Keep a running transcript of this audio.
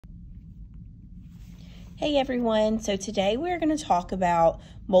Hey everyone, so today we're going to talk about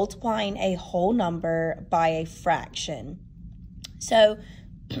multiplying a whole number by a fraction. So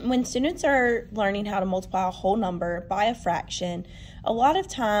when students are learning how to multiply a whole number by a fraction, a lot of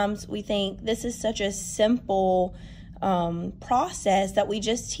times we think this is such a simple process that we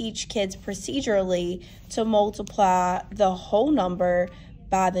just teach kids procedurally to multiply the whole number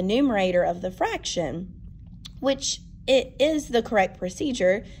by the numerator of the fraction, which it is the correct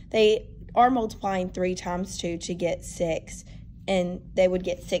procedure. They are multiplying 3 times 2 to get 6, and they would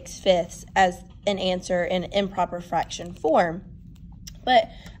get 6/5 as an answer in improper fraction form. But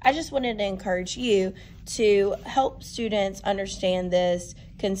I just wanted to encourage you to help students understand this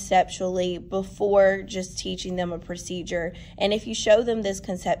conceptually before just teaching them a procedure. And if you show them this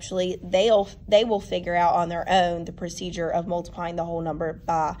conceptually, they will figure out on their own the procedure of multiplying the whole number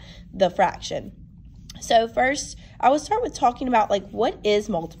by the fraction. So first, I will start with talking about what is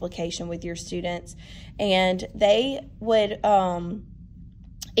multiplication with your students, and they would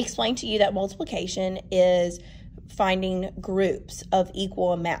explain to you that multiplication is finding groups of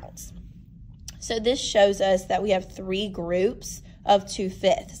equal amounts. So this shows us that we have 3 groups of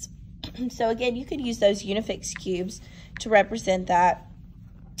 2/5. So again, you could use those unifix cubes to represent that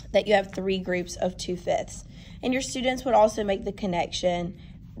you have 3 groups of 2/5. And your students would also make the connection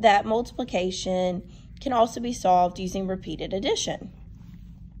that multiplication can also be solved using repeated addition.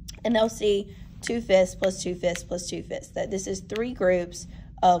 And they'll see 2/5 plus 2/5 plus 2/5, that this is 3 groups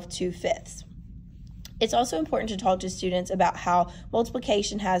of 2/5. It's also important to talk to students about how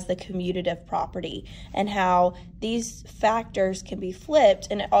multiplication has the commutative property and how these factors can be flipped,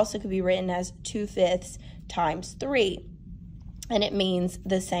 and it also could be written as 2/5 times 3. And it means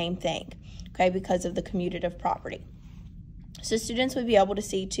the same thing, okay, because of the commutative property. So students would be able to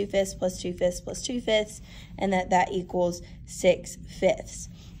see 2/5 plus 2/5 plus 2/5, and that equals 6/5.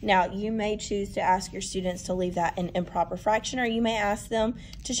 Now, you may choose to ask your students to leave that an improper fraction, or you may ask them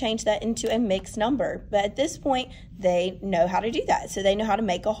to change that into a mixed number. But at this point, they know how to do that. So they know how to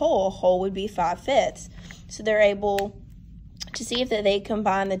make a whole. A whole would be 5/5. So they're able to see if they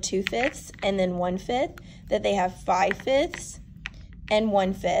combine the 2/5 and then 1/5, that they have 5/5 and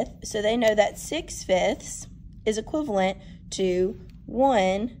 1/5. So they know that 6/5 is equivalent to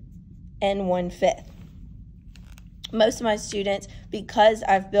 1 and 1/5. Most of my students, because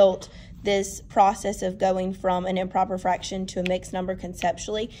I've built this process of going from an improper fraction to a mixed number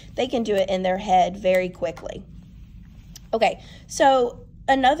conceptually, they can do it in their head very quickly. Okay, so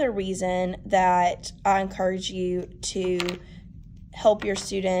another reason that I encourage you to help your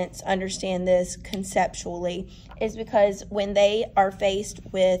students understand this conceptually is because when they are faced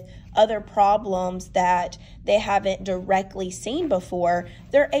with other problems that they haven't directly seen before,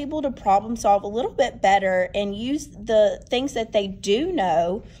 they're able to problem solve a little bit better and use the things that they do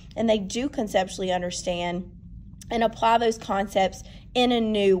know and they do conceptually understand and apply those concepts in a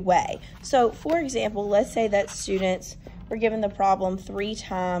new way. So for example, let's say that students were given the problem 3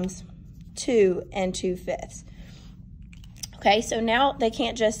 times 2 and 2/5. Okay, so now they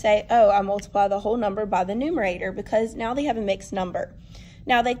can't just say, oh, I multiply the whole number by the numerator, because now they have a mixed number.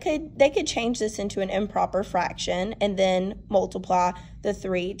 Now they could change this into an improper fraction and then multiply the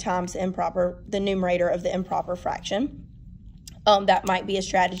 3 times the numerator of the improper fraction. That might be a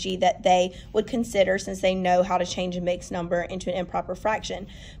strategy that they would consider since they know how to change a mixed number into an improper fraction.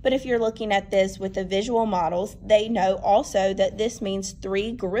 But if you're looking at this with the visual models, they know also that this means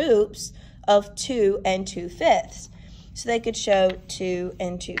 3 groups of 2 and 2/5. So they could show 2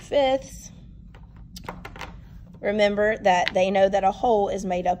 and 2/5. Remember that they know that a whole is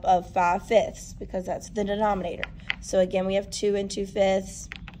made up of 5/5 because that's the denominator. So again, we have 2 and 2/5,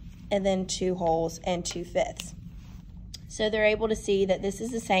 and then 2 wholes and 2/5. So they're able to see that this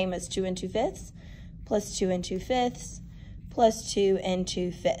is the same as 2 and 2/5 plus 2 and 2/5 plus 2 and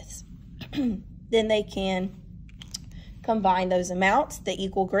 2/5. Then they can combine those amounts, the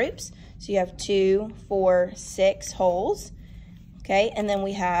equal groups. So you have 2, 4, 6 wholes, okay? And then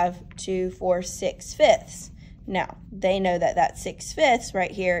we have 2, 4, 6/5. Now, they know that that 6/5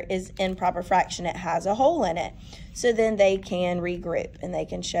 right here is improper fraction. It has a whole in it. So then they can regroup, and they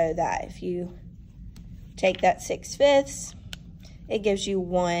can show that if you take that 6/5, it gives you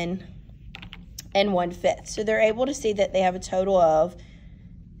 1 and 1/5. So they're able to see that they have a total of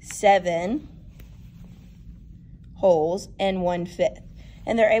 7 wholes and 1/5.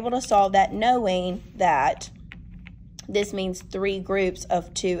 And they're able to solve that knowing that this means 3 groups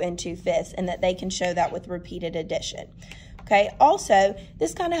of 2 and 2/5, and that they can show that with repeated addition. Okay, also,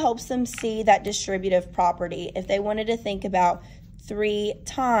 this kind of helps them see that distributive property. If they wanted to think about 3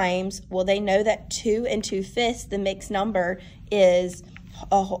 times, well, they know that 2 and 2/5, the mixed number, is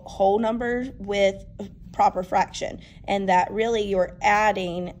a whole number with a proper fraction, and that really you're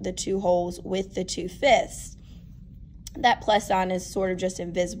adding the 2 wholes with the 2/5. That plus sign is sort of just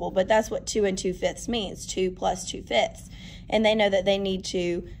invisible, but that's what 2 2/5 means, 2 plus 2/5. And they know that they need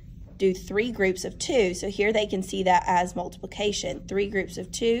to do 3 groups of 2, so here they can see that as multiplication. 3 groups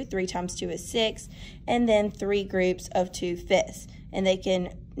of 2, 3 times 2 is 6, and then 3 groups of 2/5. And they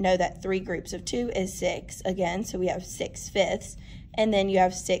can know that 3 groups of 2 is 6 again, so we have 6/5, and then you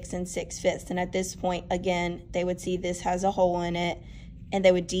have 6 and 6/5. And at this point, again, they would see this has a hole in it, and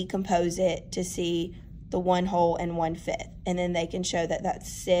they would decompose it to see the 1 whole and 1/5. And then they can show that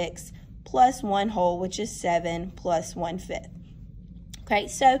that's 6 plus 1 whole, which is 7 plus 1/5. Okay,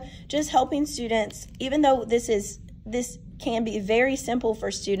 so just helping students, even though this can be very simple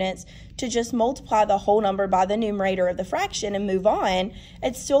for students to just multiply the whole number by the numerator of the fraction and move on,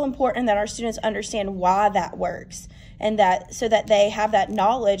 it's still important that our students understand why that works, and that so that they have that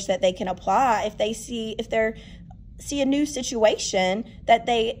knowledge that they can apply if they see a new situation that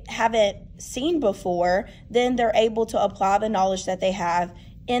they haven't seen before, then they're able to apply the knowledge that they have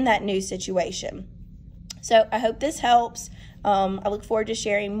in that new situation. So I hope this helps. I look forward to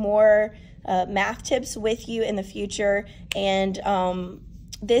sharing more math tips with you in the future, and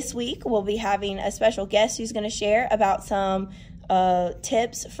this week we'll be having a special guest who's going to share about some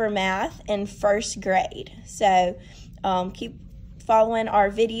tips for math in 1st grade. So keep following our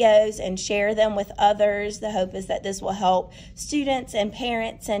videos and share them with others. The hope is that this will help students and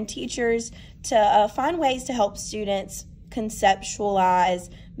parents and teachers to find ways to help students conceptualize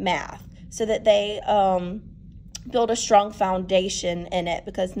math so that they build a strong foundation in it,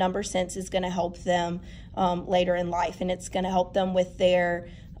 because number sense is going to help them later in life, and it's going to help them with their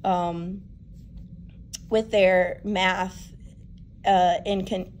math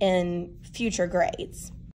in future grades.